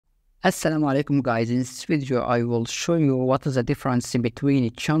Assalamu alaikum guys. In this video I will show you what is the difference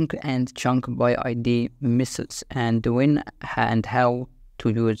between chunk and chunkById methods and when and how to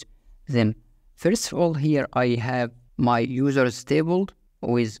use them. First of all, here I have my users table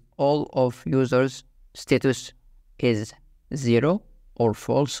with all of users status is 0 or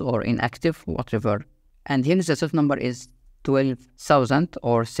false or inactive, whatever. And here the set number is 12,000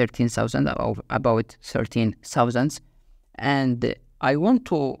 or 13,000, about 13,000. And I want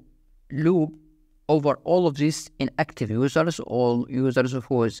to loop over all of these inactive users, all users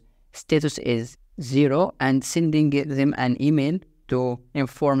whose status is 0, and sending them an email to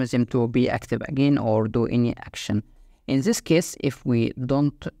inform them to be active again or do any action. In this case, if we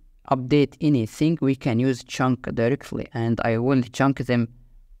don't update anything, we can use chunk directly, and I will chunk them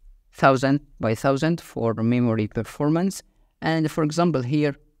 1000 by 1000 for memory performance. And for example,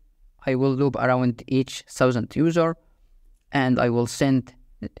 here I will loop around each 1000 user, and I will send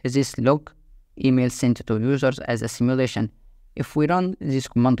this log email sent to users as a simulation. If we run this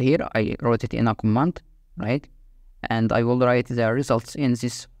command here, I wrote it in a command, right? And I will write the results in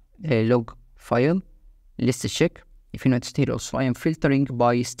this log file. Let's check. If you notice here also, I am filtering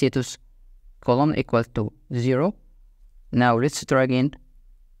by status column equal to 0. Now let's try again.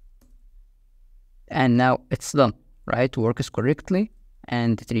 And now it's done, right? Works correctly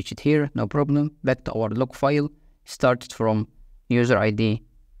and it reached here, no problem. Back to our log file. Started from user ID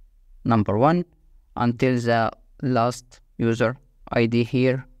number 1 until the last user ID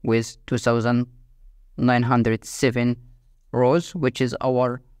here with 2,907 rows, which is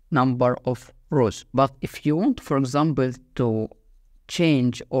our number of rows. But if you want, for example, to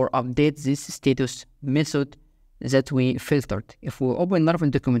change or update this status method that we filtered, if we open Laravel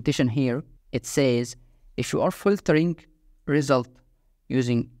documentation here, it says if you are filtering result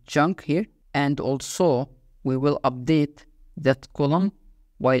using chunk here, and also we will update that column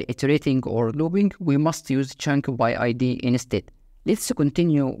while iterating or looping, we must use chunkById instead. Let's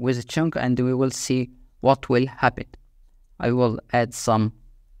continue with chunk and we will see what will happen. I will add some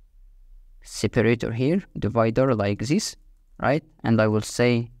separator here, divider like this, right? And I will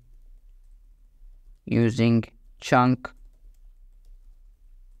say using chunk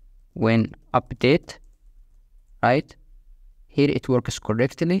when update, right? Here it works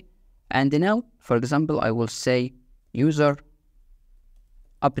correctly. And now, for example, I will say user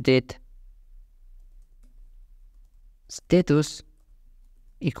update status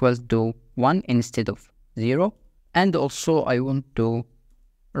equals to 1 instead of 0. And also I want to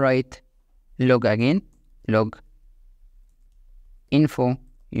write log again, log info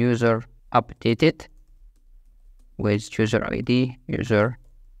user updated with user ID.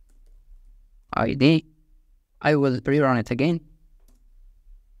 I will rerun it again.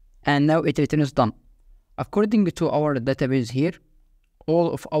 And now it returns done. According to our database here,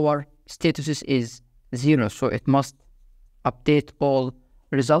 all of our statuses is 0, so it must update all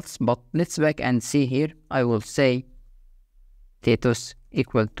results. But let's back and see here. I will say status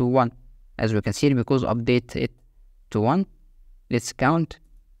equal to 1, as we can see, because update it to 1. Let's count.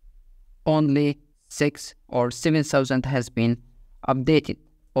 Only 6 or 7,000 has been updated.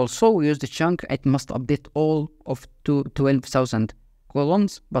 Also, we use the chunk. It must update all of 12,000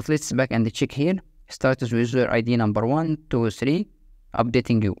 columns. But let's back and check here. Start with user ID number 1, 2, 3.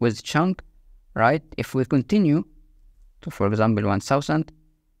 Updating you with chunk, right? If we continue to, for example, 1,000,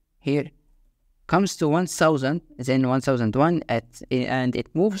 here comes to 1,000, then 1,001, and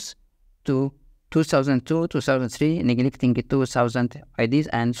it moves to 2002, 2003, neglecting 2,000 IDs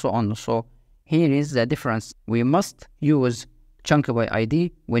and so on. So here is the difference. We must use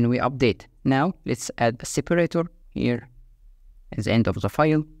chunkById when we update. Now let's add a separator here at the end of the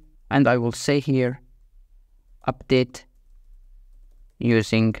file, and I will say here update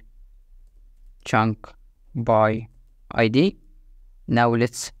using chunkById. Now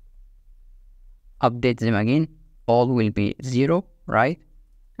let's update them again. All will be 0, right?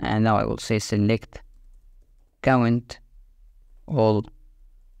 And now I will say select count all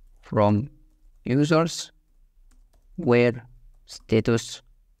from users where status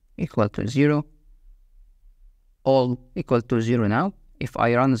equal to 0, all equal to 0 now. If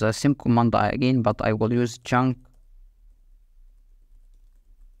I run the same command again, but I will use chunkById.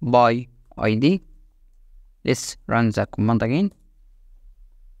 Let's run the command again.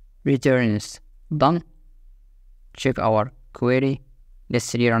 Returns done. Check our query.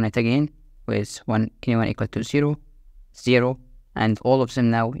 Let's rerun it again with anyone equal to 0, 0, and all of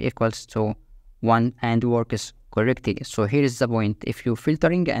them now equals to 1 and works correctly. So here is the point. If you're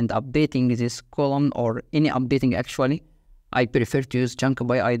filtering and updating this column or any updating actually, I prefer to use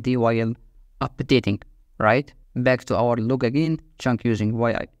chunkById while updating, right? back to our log again, chunk using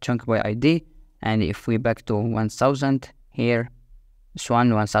chunk by ID, and if we back to 1000 here, this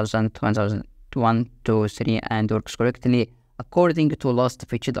 1000, 1000, 1, 2, 3, and works correctly according to last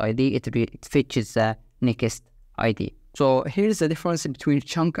fetched ID. It fetches the next ID. So here's the difference between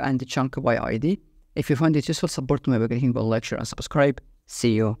chunk and chunk by ID. If you find it useful, support my by clicking on like, share, and subscribe.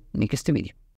 See you next video.